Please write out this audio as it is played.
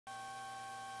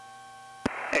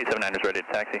879 is ready to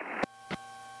taxi.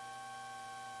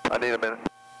 I need a minute.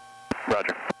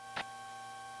 Roger.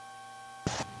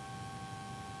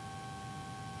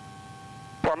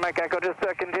 Mike Echo, just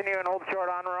continue and hold short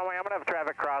on runway. I'm going to have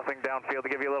traffic crossing downfield to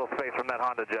give you a little space from that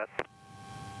Honda Jet.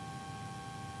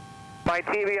 My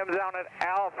TBM's down at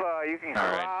Alpha. You can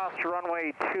cross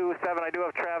runway 27. I do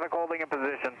have traffic holding in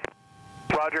position.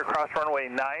 Roger, cross runway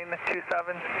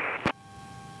 927.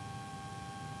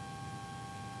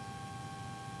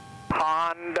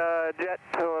 Honda Jet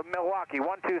to Milwaukee,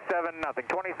 127 nothing,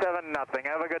 27 nothing.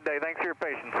 Have a good day. Thanks for your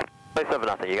patience. 27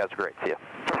 nothing. You guys are great. See you.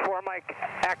 For Mike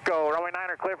Echo, runway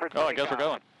 9 clear for takeoff. Oh, I guess we're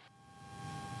going.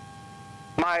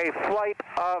 My flight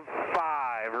of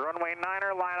 5, runway 9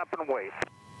 line up and wait.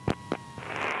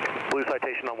 Blue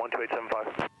citation on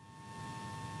 12875.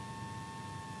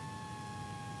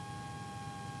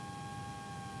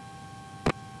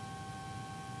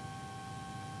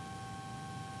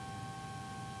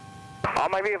 All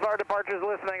my VFR departures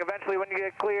listening. Eventually, when you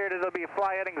get cleared, it'll be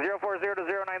fly heading 040 to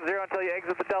 090 until you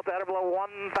exit the Delta at or below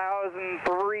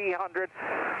 1,300.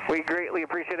 We greatly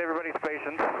appreciate everybody's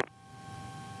patience.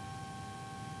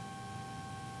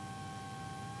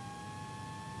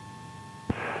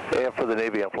 And for the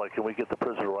Navy flight, can we get the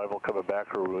prisoner arrival coming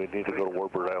back, or we need to go to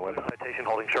Warbird Island? Citation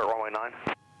holding short runway 9.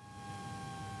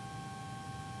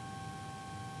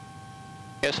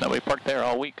 Guess nobody parked there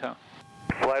all week, huh?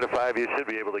 Flight of 5, you should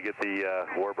be able to get the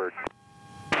Warbird.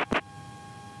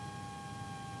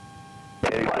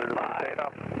 Any clear to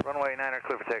takeoff? Runway 9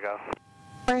 clear for takeoff.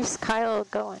 Where's Kyle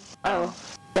going? Oh,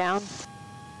 down.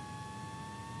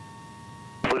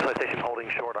 Blue citation holding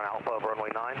short on Alpha of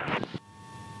runway 9.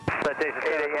 Citation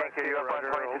 8 Yankee, you up on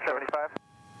 2275?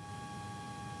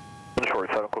 Short,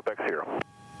 Southern Quebec 0.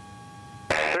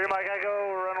 3 Mike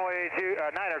Echo, runway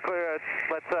 9 clear.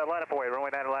 Let's line up away. Runway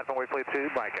 9 line up and wait, please. 2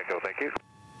 Mike Echo, thank you.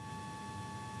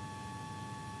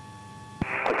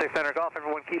 600 golf,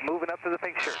 everyone keep moving up to the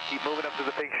pink shirt. Keep moving up to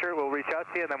the pink shirt. We'll reach out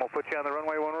to you and then we'll put you on the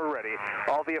runway when we're ready.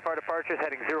 All VFR departures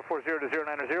heading 040 to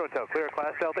 090 until clear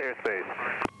class Delta airspace.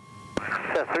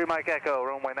 That's 3 Mike Echo,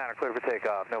 runway 9 clear for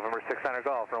takeoff. November 600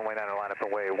 golf, runway 9 line up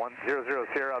and way 1000 up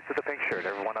to the pink shirt.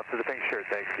 Everyone up to the pink shirt.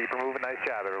 Thanks. Keep her moving. Nice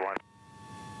job, everyone.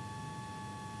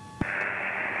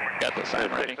 Got the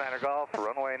sign ready. 6 golf,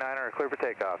 runway 9 clear for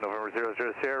takeoff. November 000,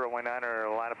 runway 9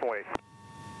 line up and wait.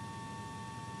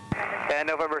 And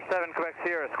November 7, Quebec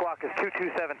Sierra, squawk is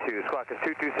 2272. Squawk is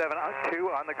 2272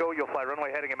 on the go. You'll fly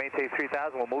runway heading and maintain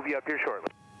 3000. We'll move you up here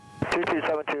shortly.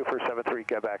 2272 for 73,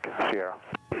 get back, Sierra.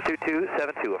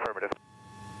 2272, affirmative.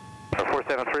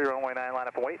 473, runway 9, line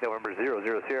up and wait. November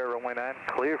 00, Sierra, runway 9,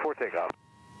 clear for takeoff.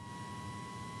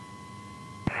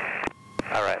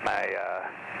 All right,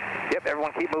 yep,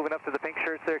 everyone keep moving up to the pink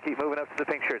shirts there. Keep moving up to the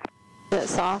pink shirts. Is it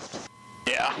soft?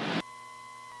 Yeah.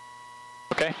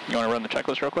 Okay, you want to run the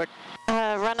checklist real quick?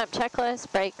 Run up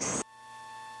checklist, brakes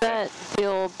set,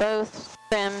 fuel both,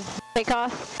 trim,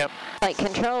 takeoff. Yep. Flight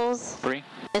controls. 3.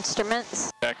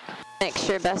 Instruments. Checked.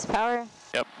 Mixture best power.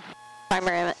 Yep.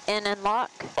 Primer in and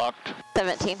lock. Locked.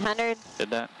 1700. Did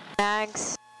that.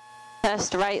 Mags.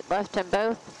 Test right, left, and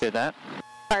both. Did that.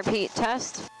 Repeat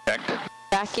test. Checked.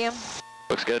 Vacuum.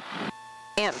 Looks good.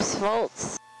 Amps,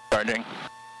 volts. Charging.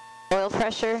 Oil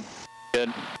pressure.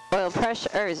 Good. Oil pressure,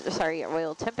 or sorry,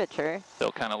 oil temperature.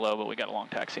 Still kind of low, but we got a long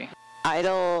taxi.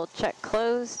 Idle check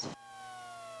closed.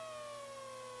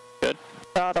 Good.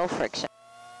 Throttle friction.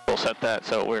 We'll set that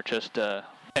so we're just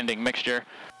pending mixture.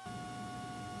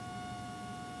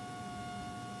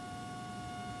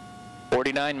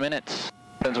 49 minutes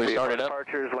since we started up.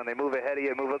 Departures, when they move ahead of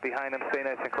you, move up behind them, stay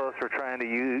nice and close. We're trying to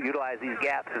utilize these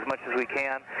gaps as much as we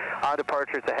can. Our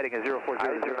departures, the heading is 040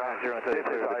 until you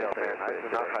clear the Delta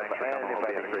airspace.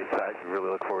 Have a great side. We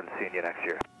really look forward to seeing you next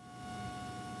year.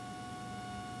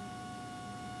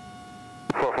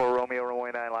 44 Romeo,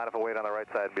 runway 9, line up and wait on the right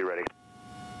side and be ready.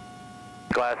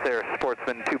 Glass Air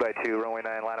Sportsman 2x2, runway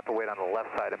 9, line up and wait on the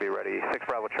left side and be ready. 6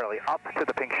 Bravo Charlie, up to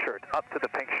the pink shirt,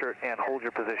 and hold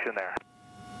your position there.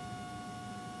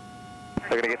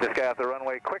 They're going to get this guy off the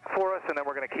runway quick for us, and then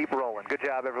we're going to keep rolling. Good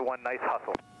job, everyone. Nice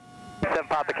hustle. 7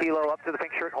 Papa Kilo, up to the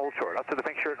pink shirt, hold short. Up to the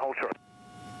pink shirt, hold short.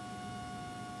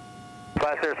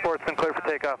 Glass Air Sportsman, clear for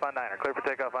takeoff on 9er. Clear for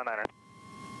takeoff on 9er.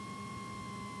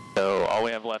 So all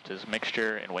we have left is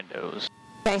mixture and windows.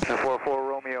 Okay. 44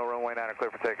 Romeo, runway 9er,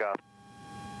 clear for takeoff.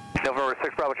 November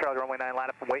 6 Bravo Charlie, runway 9, line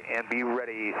up and wait and be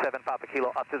ready. 7 Papa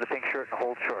Kilo, up to the pink shirt and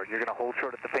hold short. You're going to hold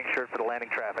short at the pink shirt for the landing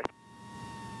traffic.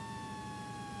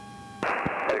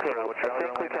 6 Bravo Charlie,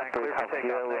 runway 9, clear for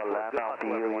takeoff. We'll land on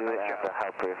BUU at the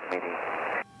hyper meeting.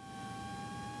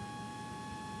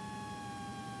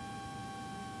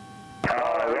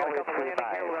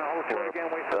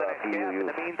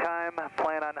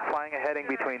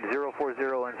 between 040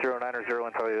 and 090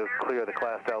 until you clear the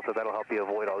class Delta. That'll help you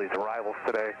avoid all these arrivals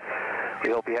today.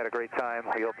 We hope you had a great time.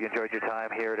 We hope you enjoyed your time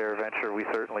here at AirVenture. We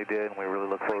certainly did, and we really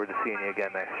look forward to seeing you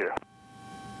again next year.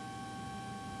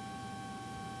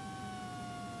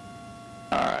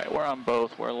 Alright, we're on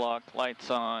both. We're locked. Lights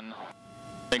on.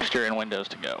 Mixture and windows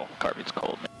to go. Carpet's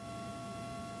cold.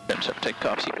 Set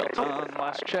takeoff, seatbelts on.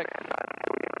 Last check.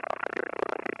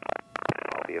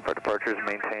 All VFR departures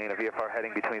maintain a VFR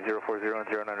heading between 040 and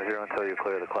 090 until you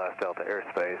clear the class Delta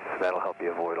airspace. That'll help you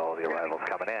avoid all the arrivals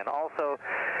coming in. Also,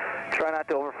 try not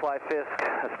to overfly Fisk,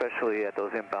 especially at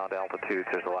those inbound altitudes.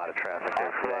 There's a lot of traffic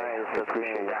there today.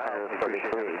 Appreciate your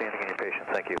understanding and your patience.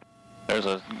 Thank you. There's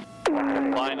a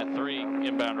line of 3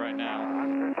 inbound right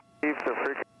now. Keep the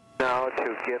frequency now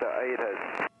to get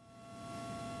a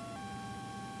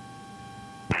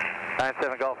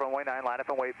 97 Golf runway 9, line up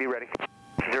and wait, be ready.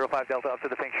 05 Delta up to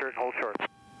the pink shirt and hold short.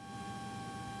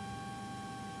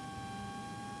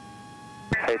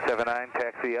 879,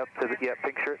 taxi up to the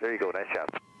pink shirt, there you go, nice job.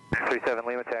 37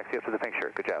 Lima, taxi up to the pink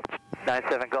shirt, good job.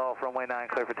 97 Golf, runway 9,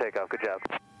 clear for takeoff, good job.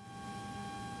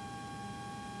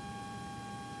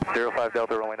 05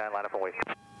 Delta, runway 9, line up and wait.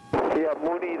 Yeah,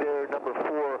 Mooney there, number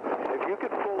 4. If you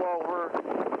could pull over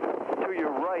to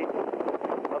your right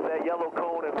of that yellow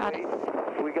cone and wait,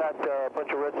 we got a bunch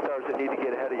of red stars that need to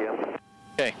get ahead of you.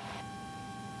 Okay.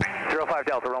 05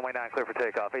 Delta, runway 9, clear for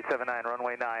takeoff. 879,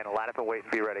 runway 9, line up and wait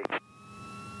and be ready.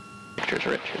 Pictures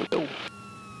rich. Here we go.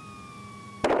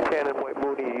 Cannon White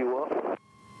Mooney, are you up?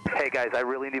 Hey guys, I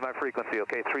really need my frequency,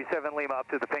 okay? 37 Lima up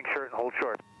to the pink shirt and hold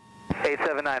short.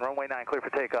 879, runway 9, clear for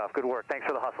takeoff. Good work. Thanks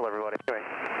for the hustle, everybody. Anyway,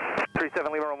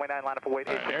 37 Lima, runway 9, line up and wait.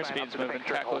 Right, airspeed's moving,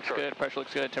 track looks good, pressure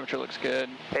looks good, temperature looks good.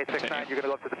 869, you're going to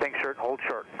go up to the pink shirt and hold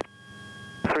short.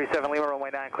 37 Lima, runway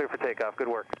 9, clear for takeoff. Good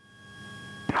work.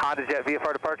 Honda Jet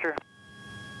VFR departure.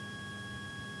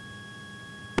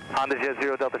 Honda Jet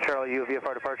 0 Delta Charlie, you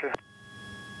VFR departure.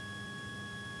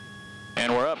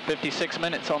 And we're up 56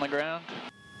 minutes on the ground.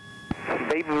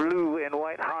 Baby blue and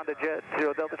white Honda Jet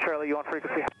 0 Delta Charlie, you on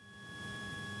frequency?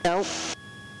 Nope.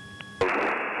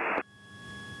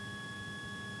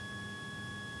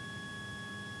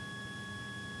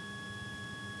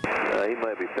 He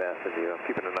might be passing you. I'm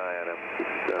keeping an eye on him.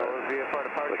 VFR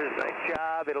departures, nice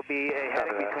job. It'll be a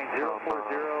heading between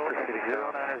 040 and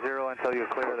 090 until you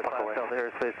clear the class Delta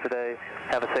airspace today.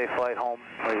 Have a safe flight home.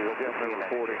 You'll be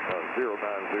reporting 090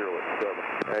 at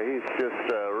 7. He's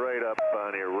just right up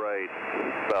on your right,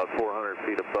 about 400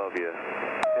 feet above you. Yep,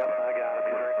 I got him.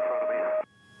 He's right in front of me.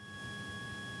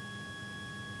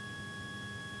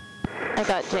 I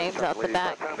got James out the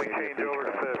back. We change over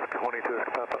to Fisk, 22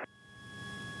 Papa.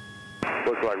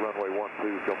 Looks like runway 12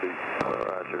 is going to be,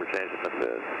 roger, we're changing to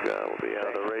Fisk. We'll be out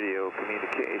of the radio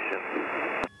communication.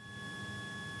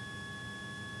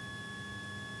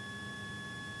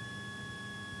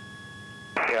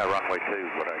 Yeah, runway 2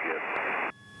 is what I get.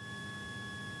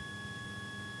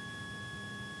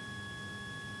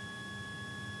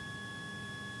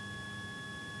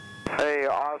 Hey,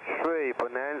 Osprey,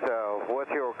 Bonanza,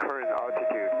 what's your current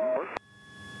altitude?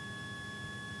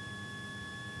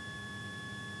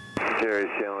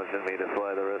 Jerry's challenging me to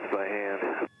fly the rest by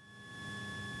hand.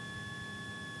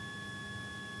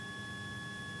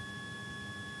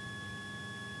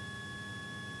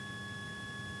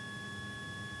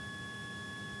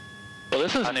 Well,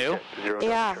 this is new.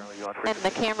 Yeah, and the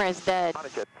camera is dead.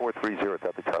 Jet 430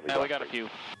 Delta Charlie. Yeah, we got a few.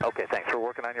 Okay, thanks. We're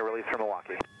working on your release from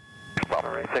Milwaukee. All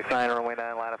right, 69, runway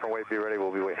 9, line up and wait, be ready.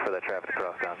 We'll be waiting for that traffic to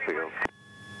cross downfield.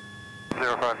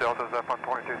 05 Delta, F1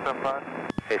 2275.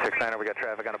 869, we got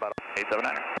traffic on about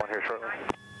 879. one here shortly.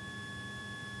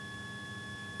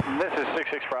 This is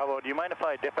 66 Bravo. Do you mind if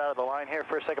I dip out of the line here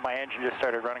for a second? My engine just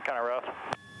started running kind of rough.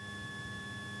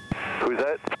 Who's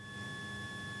that?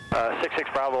 66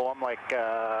 Bravo, I'm like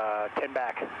 10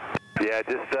 back. Yeah,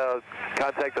 just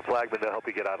contact the flagman to help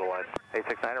you get out of line.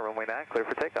 869, runway 9, clear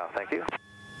for takeoff. Thank you.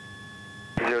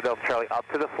 0 Delta Charlie up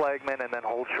to the flagman and then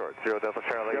hold short. 0 Delta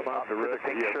Charlie up to the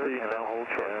pink shirt and then hold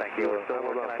short. Thank you. We're still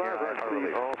working on your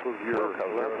release.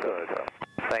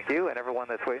 Thank you, and everyone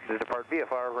that's waiting to depart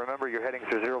VFR, remember your headings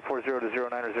are 040 to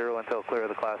 090 until clear of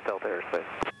the class Delta airspace.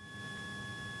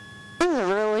 This is a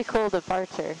really cool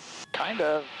departure. Kind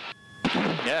of.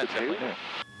 Yeah, it's definitely new.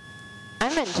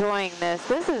 I'm enjoying this.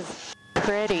 This is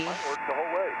pretty. Works the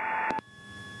whole way.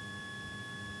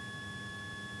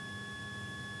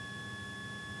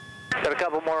 Got a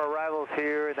couple more arrivals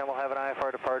here, and then we'll have an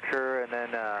IFR departure, and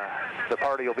then the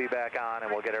party will be back on,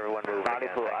 and we'll get everyone moving.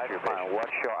 Malibu, Alpine, watch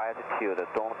your altitude.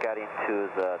 Don't get into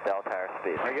the Delta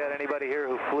airspace. We got anybody here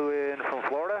who flew in from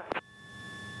Florida?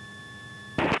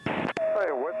 Hey,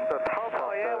 what's the top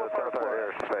of yeah, we're from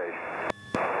Florida.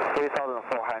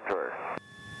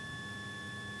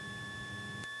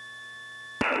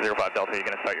 5 Delta, you're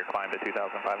going to start your climb to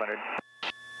 2,500?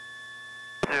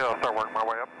 Yeah, I'll start working my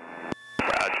way up.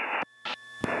 Roger.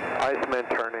 Iceman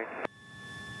turning.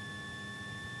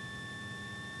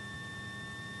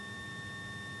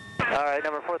 All right,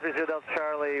 number 430 Delta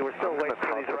Charlie, we're still waiting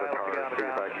for these arrivals to get on the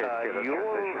ground.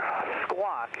 Your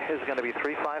squawk is going to be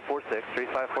 3546,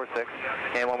 3546,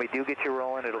 and when we do get you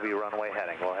rolling, it'll be runway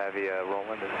heading. We'll have you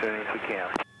rolling as soon as we can.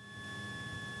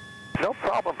 No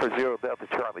problem for 0 Delta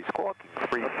Charlie, squawking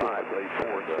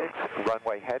 3546,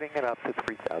 runway heading and up to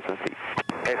 3,000 feet.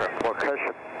 Hey, sir, more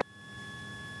cushion.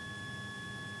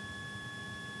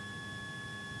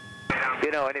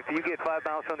 You know, and if you get 5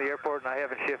 miles from the airport and I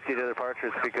haven't shipped you to the departure,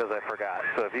 it's because I forgot.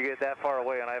 So if you get that far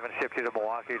away and I haven't shipped you to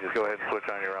Milwaukee, just go ahead and switch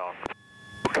on your own.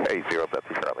 Okay, 0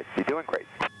 Delta Charlie, you're doing great.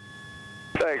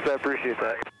 Thanks, I appreciate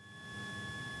that.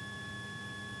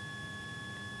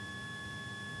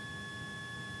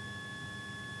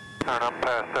 Turn up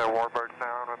past Warbirds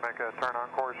now and make a turn on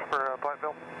course for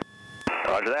Platteville.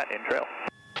 Roger that, in trail.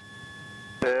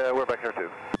 Yeah, we're back here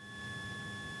too.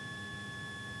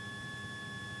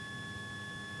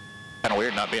 Kind of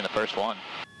weird not being the first one.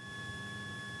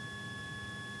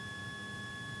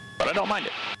 But I don't mind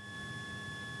it.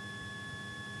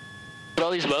 Look at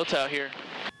all these boats out here.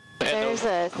 There's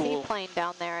a seaplane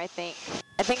down there, I think.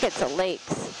 I think it's a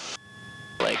Lakes.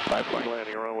 Lake, 5 point.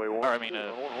 Landing runway 1. Or I mean,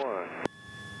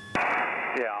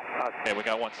 Yeah. okay, we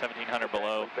got one 1700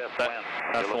 below.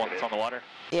 That's the one that's on the water?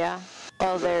 Yeah.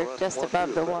 Oh, they're just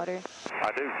above the water.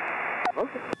 I do.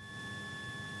 Okay.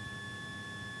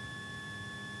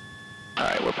 All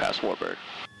right, we're past Warbird.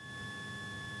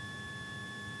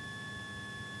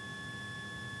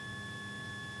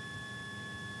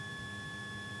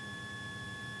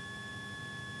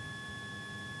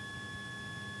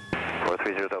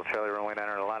 Delta Charlie, runway 9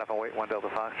 and line up and wait, 1 Delta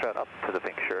Foxtrot up to the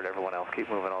pink shirt. Everyone else keep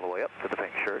moving all the way up to the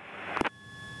pink shirt.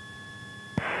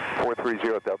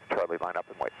 430 Delta Charlie, line up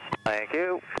and wait. Thank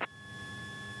you.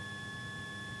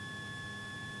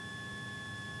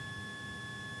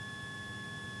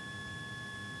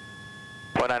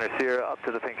 Sierra up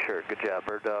to the pink shirt. Good job,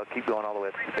 Bird Dog. Keep going all the way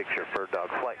up to the pink shirt. Bird Dog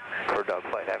flight. Bird Dog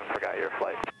flight. Haven't forgot your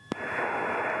flight.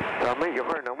 咱们一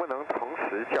会儿能不能同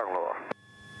时降落？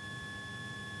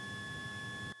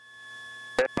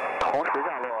同时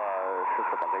降落是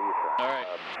怎么个意思？ All right,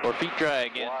 we're feet dry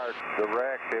again.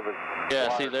 Direct, it was. Yeah,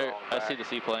 see there, I see the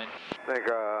seaplane. 那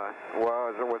个，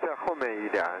我在后面一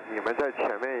点，你们在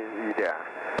前面一点。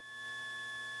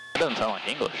 It doesn't sound like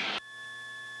English.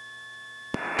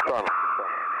 算了。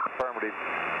 Affirmative.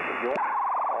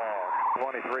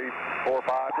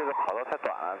 2345，这个跑道太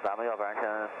短了，咱们要不然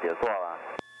先别做了。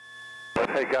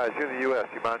Hey guys, you're in the U.S.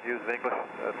 You mind using English?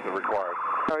 That's the required.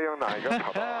 要用哪一个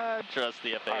跑道？ Trust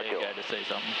the FAA guy to say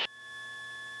something.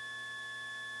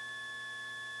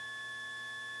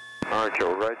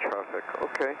 29 right traffic,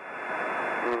 OK.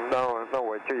 那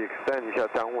我就 extend 一下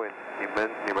单位，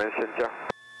你们先降。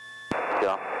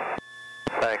行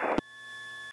 ，Thanks。